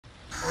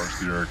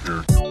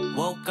character.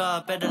 Woke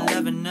up at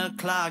 11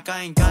 o'clock,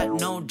 I ain't got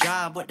no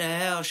job, what the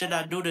hell should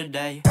I do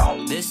today?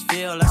 This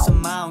feel like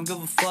some I don't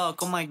give a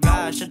fuck, oh my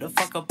god, shut the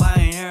fuck up, I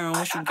ain't hearing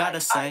what you gotta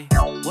say.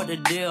 What the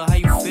deal, how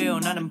you feel,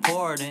 not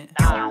important.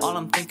 All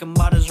I'm thinking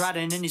about is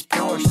riding in these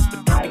Porsches,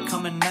 but don't be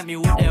coming at me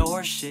with that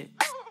horse shit.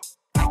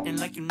 Acting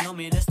like you know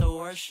me, that's the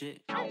worst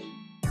shit. I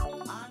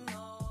know.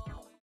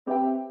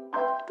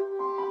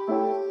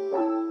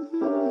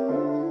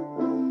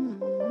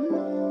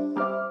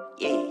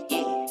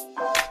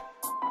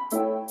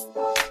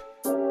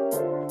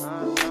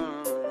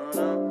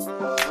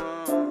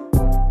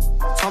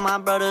 My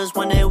brothers,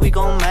 one day we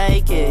gon'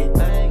 make it.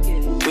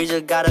 We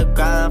just gotta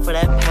grind for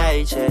that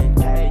paycheck.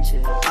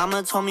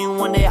 Mama told me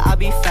one day I'll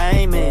be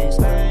famous.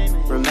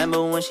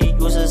 Remember when she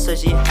used to say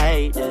she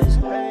hate this?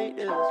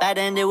 Back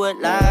then they would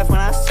laugh when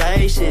I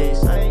say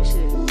shit.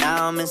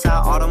 Now I'm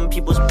inside all them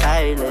people's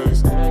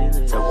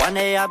playlists. So one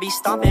day I'll be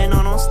stomping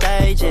on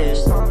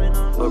stages.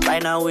 But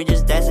right now we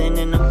just dancing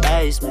in the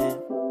basement.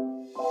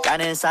 Right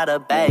inside the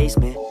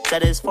basement.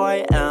 Said it's 4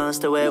 a.m.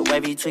 still with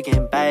wavy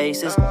tweaking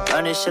bases.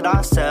 Learn this shit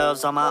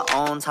ourselves on my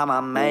own time. I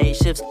made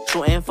shifts.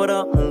 Shooting for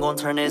the moon, gon'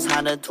 turn this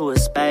Honda to a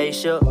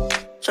spaceship.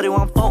 Shorty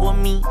won't fuck with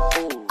me.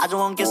 I just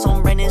wanna get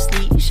some rain and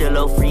sleep. Shit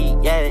low free,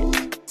 yeah.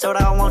 Say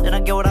what I want, then I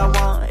get what I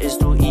want. It's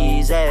too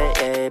easy,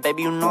 yeah.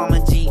 Baby, you know I'm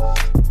a G.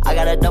 I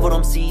gotta double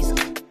them C's.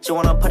 She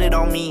wanna put it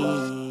on me.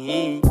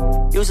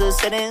 Used to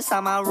sit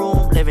inside my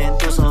room, living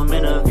through some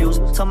interviews.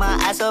 Took my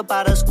ass up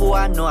out of school,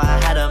 I knew I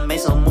had to make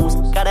some moves.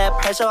 Got that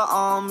pressure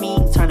on me,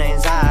 turn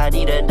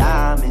anxiety to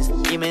diamonds.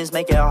 Demons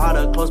make it hard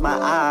to close my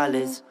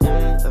eyelids.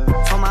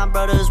 Told my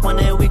brothers one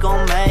day we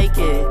gon' make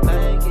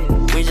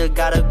it. We just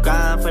gotta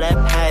grind for that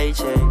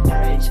paycheck.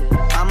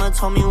 Mama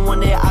told me one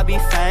day I'll be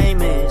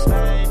famous.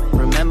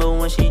 Remember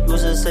when she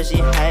used to say she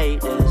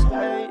hate this?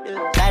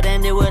 Back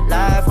then they would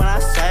laugh when I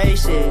say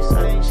shit.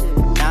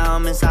 Now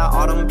I'm inside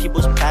all them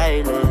people's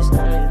playlists.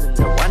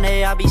 So one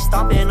day I'll be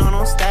stomping on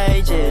them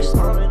stages.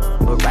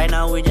 But right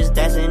now we just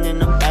dancing in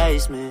the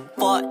basement.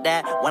 Fuck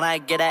that, when I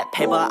get that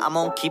paper, I'm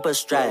gon' keep a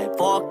strap.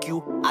 Fuck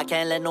you, I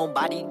can't let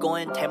nobody go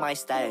and take my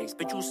stacks.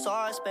 But you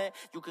saw respect,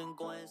 you can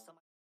go and some.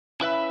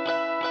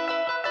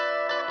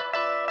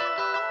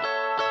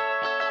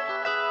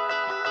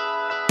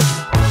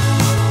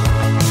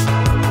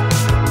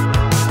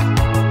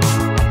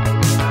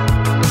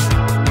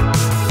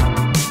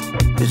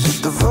 Is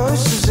it the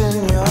voices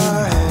in your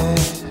head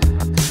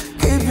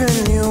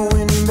keeping you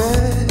in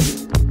bed?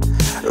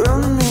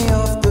 Run me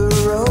off the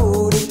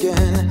road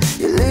again.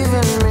 You're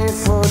leaving me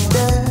for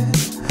dead.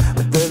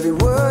 With every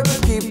word you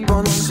keep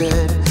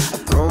unsaid, I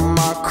throw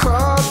my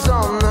cards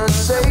on the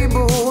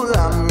table. I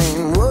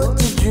mean, what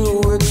did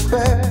you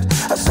expect?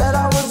 I said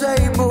I was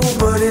able,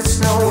 but it's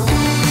no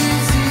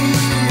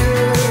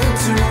easier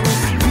to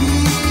be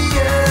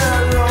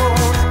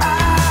alone. I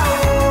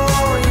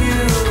want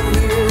you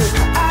here.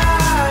 I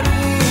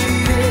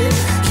needed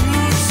you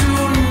to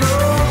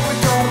know we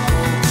don't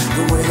go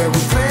the way that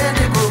we planned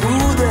it, but who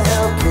the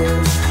hell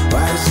cares?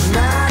 Why does it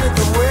matter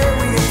the way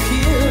we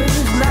appear?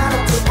 It's not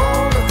up to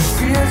all of the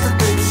fears that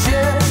they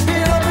share.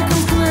 It all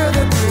becomes clear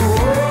that through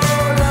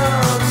all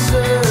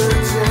uncertainty,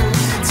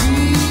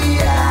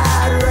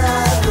 I'd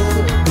rather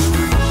be.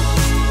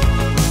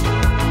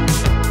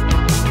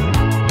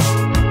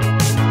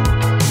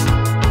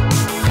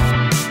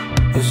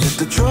 Is it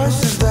the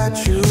choices that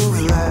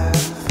you've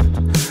left,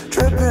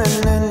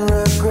 dripping in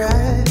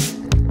regret?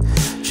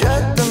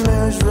 Check the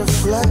mirror's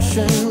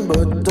reflection,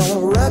 but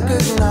don't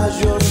recognize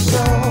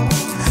yourself.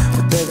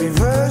 With every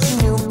version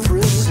you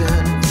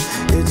present,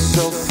 it's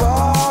so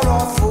far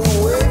off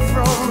away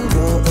from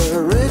the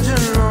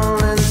original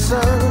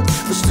intent.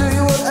 But still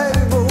you were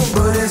able,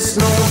 but it's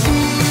no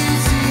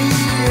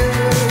easier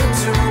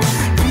to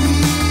be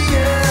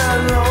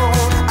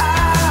alone. I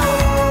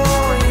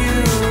want you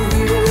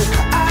here.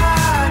 I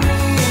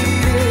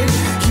needed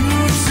you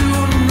to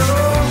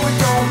know we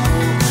don't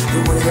go the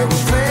way that we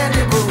planned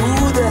it, but who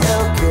the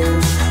hell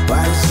cares?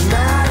 Why does it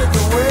matter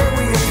the way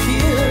we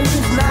appear?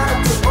 It's not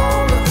up to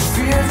all of the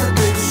fears that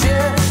they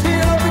share.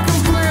 It all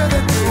becomes clear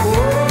that through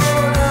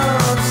all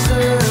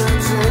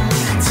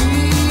uncertainty,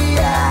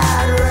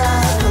 I'd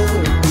rather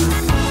be.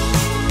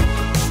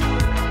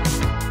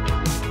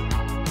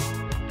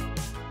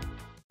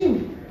 2,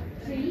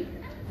 3,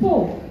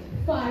 4,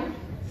 5,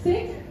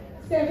 6,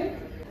 7,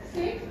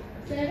 6,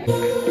 7, 3,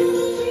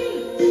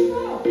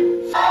 4.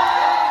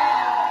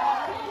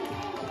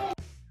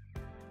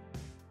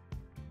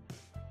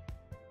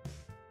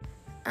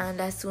 And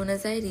as soon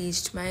as I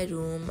reached my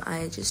room,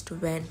 I just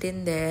went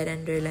in there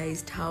and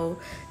realized how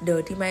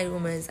dirty my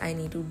room is. I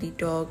need to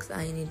detox,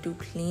 I need to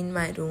clean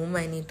my room,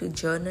 I need to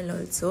journal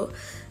also.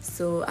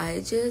 So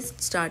I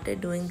just started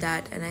doing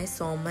that, and I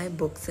saw my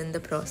books in the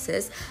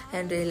process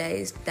and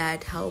realized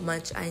that how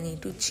much I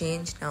need to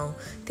change now.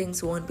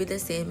 Things won't be the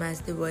same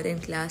as they were in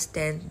class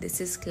 10.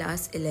 This is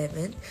class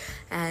 11,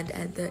 and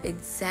at the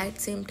exact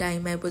same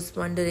time I was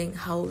wondering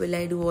how will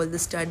I do all the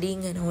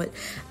studying and all.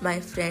 My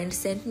friend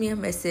sent me a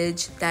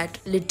message that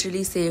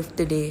literally saved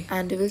the day,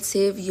 and it will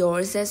save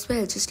yours as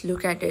well. Just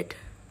look at it.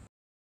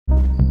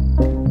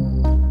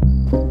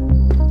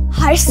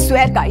 I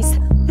swear guys,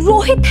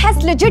 Rohit has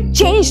legit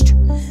changed.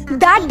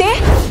 That day.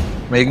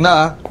 मेघना,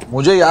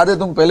 मुझे याद है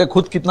तुम पहले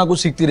खुद कितना कुछ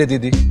सीखती रहती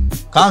थी.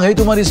 कहाँ गई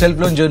तुम्हारी self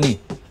learn journey?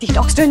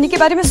 Detox journey के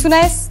बारे में सुना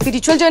है,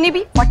 स्पिरिचुअल जर्नी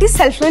भी. What is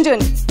self learn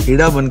journey?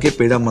 पेड़ा बन के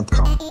पेड़ा मत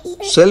खाओ.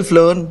 सेल्फ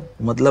लर्न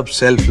मतलब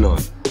सेल्फ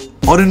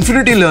लर्न. और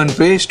इन्फिनिटी लर्न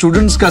पे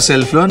स्टूडेंट्स का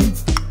self learn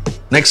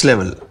next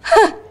level.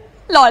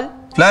 Lol.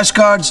 Flash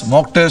cards,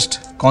 mock test,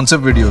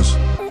 concept videos,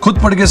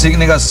 खुद पढ़ के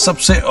सीखने का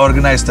सबसे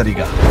ऑर्गेनाइज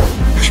तरीका.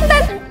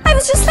 I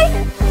was just like,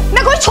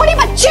 मैं कोई छोटी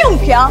बच्ची हूँ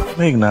क्या?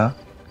 मेघना,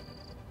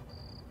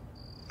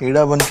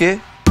 पेड़ा बन के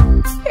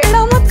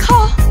पेड़ा मत खा.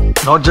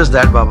 Not just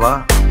that, Baba.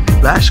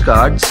 Flash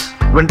cards,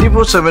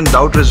 24/7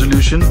 doubt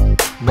resolution,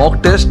 mock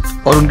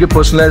test और उनके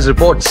पर्सनलाइज्ड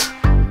रिपोर्ट्स.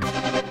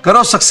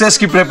 करो सक्सेस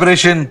की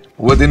प्रिपरेशन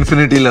विद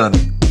इन्फिनिटी लर्न.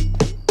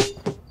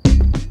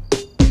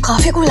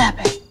 काफी कूल ऐप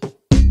है.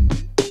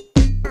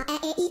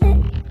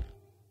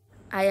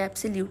 I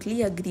absolutely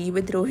agree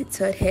with Rohit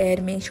sir here.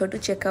 Make sure to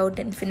check out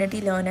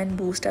Infinity Learn and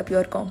boost up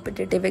your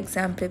competitive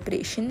exam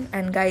preparation.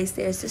 And guys,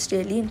 there's this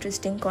really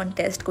interesting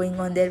contest going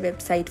on their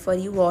website for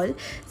you all.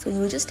 So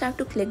you just have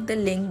to click the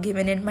link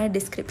given in my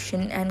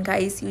description. And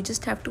guys, you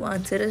just have to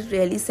answer a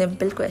really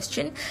simple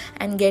question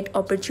and get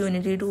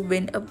opportunity to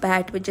win a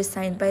bat which is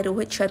signed by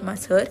Rohit Sharma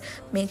sir.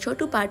 Make sure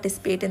to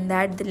participate in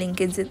that. The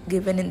link is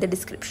given in the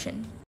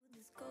description.